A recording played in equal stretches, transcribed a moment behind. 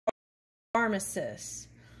armistice.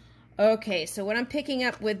 Okay, so what I'm picking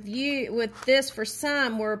up with this, for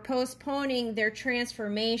some, we're postponing their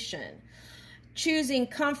transformation, choosing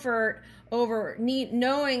comfort over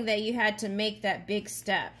knowing that you had to make that big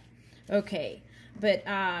step. Okay, but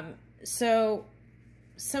so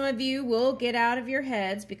some of you will get out of your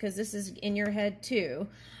heads, because this is in your head too,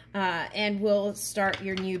 and will start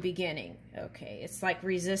your new beginning. Okay, it's like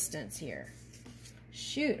resistance here.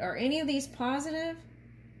 Shoot, are any of these positive?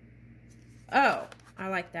 Oh, I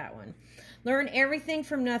like that one. Learn everything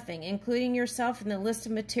from nothing, including yourself in the list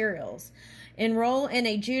of materials. Enroll in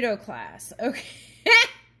a judo class. Okay.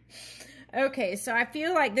 Okay, so I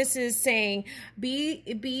feel like this is saying be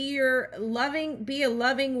a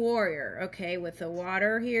loving warrior, okay, with the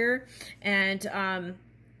water here. And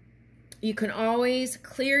you can always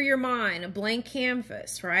clear your mind, a blank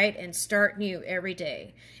canvas, right? And start new every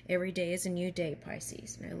day. Every day is a new day,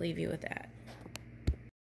 Pisces. And I leave you with that.